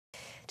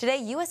Today,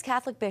 U.S.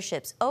 Catholic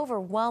bishops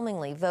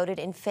overwhelmingly voted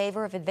in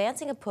favor of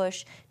advancing a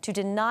push to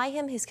deny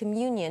him his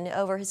communion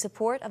over his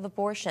support of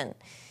abortion.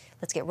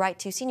 Let's get right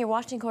to senior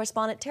Washington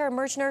correspondent Tara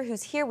Merchner,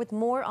 who's here with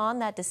more on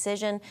that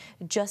decision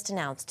just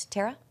announced.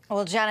 Tara?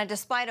 Well, Jenna,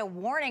 despite a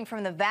warning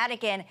from the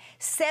Vatican,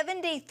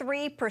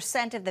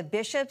 73% of the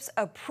bishops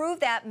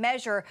approved that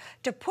measure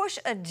to push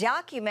a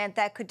document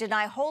that could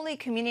deny Holy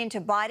Communion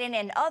to Biden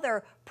and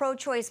other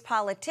pro-choice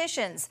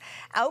politicians.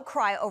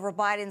 Outcry over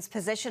Biden's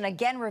position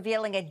again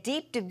revealing a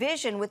deep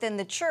division within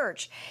the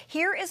church.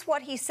 Here is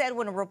what he said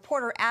when a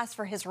reporter asked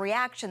for his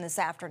reaction this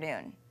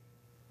afternoon.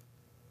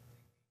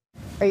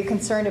 Are you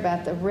concerned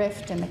about the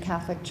rift in the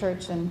Catholic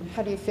Church, and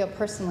how do you feel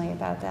personally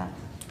about that?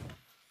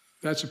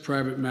 That's a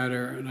private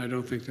matter, and I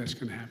don't think that's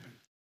going to happen.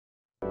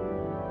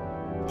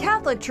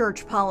 Catholic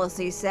Church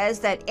policy says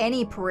that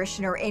any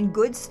parishioner in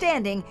good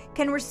standing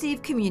can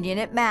receive communion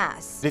at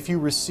Mass. If you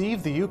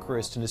receive the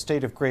Eucharist in a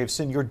state of grave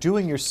sin, you're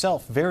doing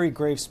yourself very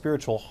grave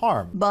spiritual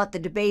harm. But the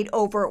debate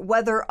over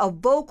whether a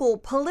vocal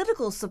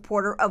political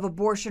supporter of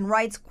abortion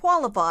rights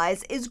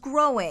qualifies is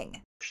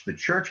growing. The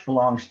church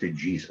belongs to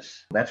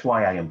Jesus. That's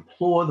why I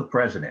implore the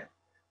president,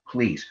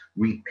 please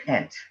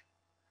repent,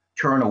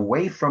 turn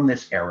away from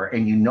this error,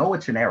 and you know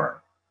it's an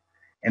error,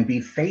 and be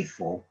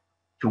faithful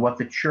to what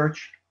the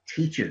church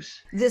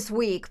teaches. This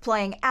week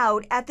playing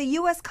out at the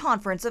U.S.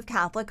 Conference of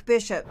Catholic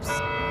Bishops.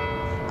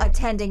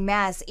 Attending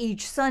Mass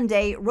each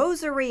Sunday,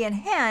 rosary in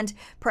hand,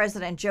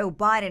 President Joe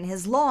Biden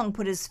has long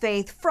put his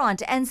faith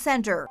front and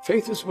center.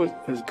 Faith is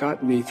what has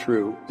gotten me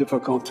through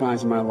difficult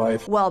times in my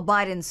life. While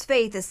Biden's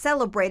faith is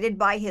celebrated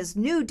by his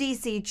new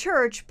D.C.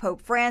 church,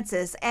 Pope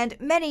Francis, and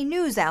many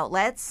news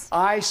outlets,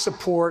 I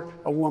support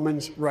a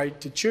woman's right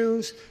to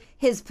choose.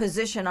 His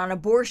position on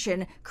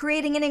abortion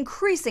creating an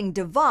increasing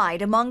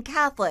divide among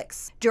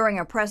Catholics. During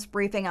a press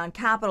briefing on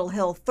Capitol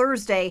Hill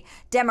Thursday,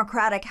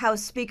 Democratic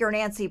House Speaker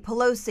Nancy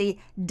Pelosi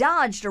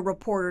dodged a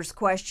reporter's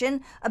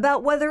question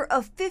about whether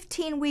a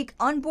 15-week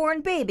unborn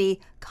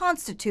baby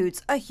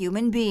constitutes a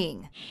human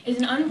being. Is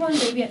an unborn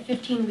baby at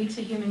 15 weeks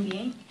a human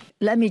being?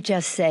 Let me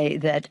just say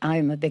that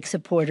I'm a big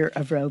supporter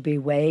of Roe v.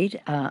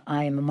 Wade.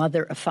 I am a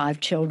mother of 5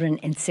 children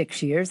in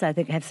 6 years. I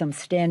think I have some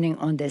standing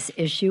on this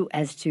issue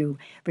as to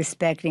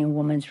respecting a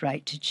woman's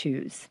right to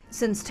choose.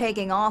 Since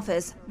taking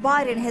office,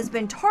 Biden has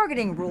been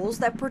targeting rules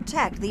that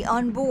protect the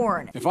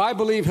unborn. If I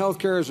believe health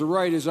care is a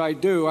right, as I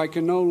do, I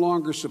can no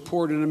longer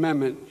support an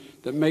amendment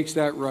that makes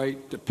that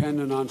right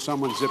dependent on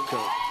someone's zip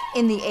code.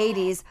 In the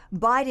 80s,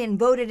 Biden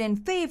voted in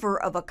favor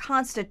of a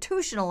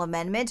constitutional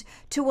amendment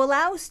to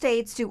allow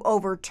states to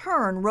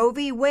overturn Roe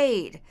v.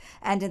 Wade,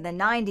 and in the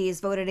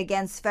 90s voted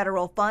against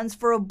federal funds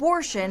for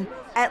abortion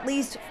at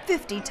least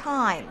 50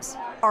 times.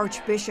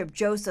 Archbishop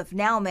Joseph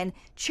Naumann,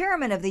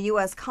 chairman of the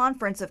U.S.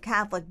 Conference of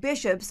Catholic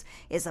Bishops,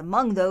 is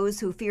among those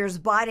who fears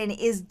Biden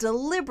is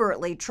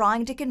deliberately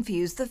trying to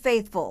confuse the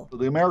faithful.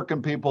 The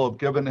American people have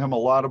given him a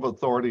lot of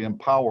authority and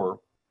power.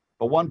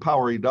 But one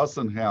power he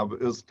doesn't have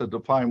is to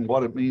define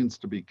what it means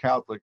to be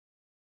Catholic.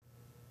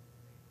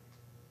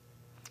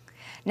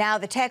 Now,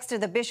 the text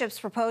of the bishop's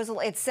proposal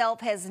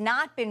itself has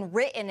not been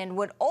written and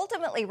would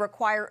ultimately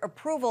require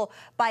approval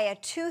by a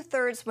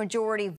 2/3 majority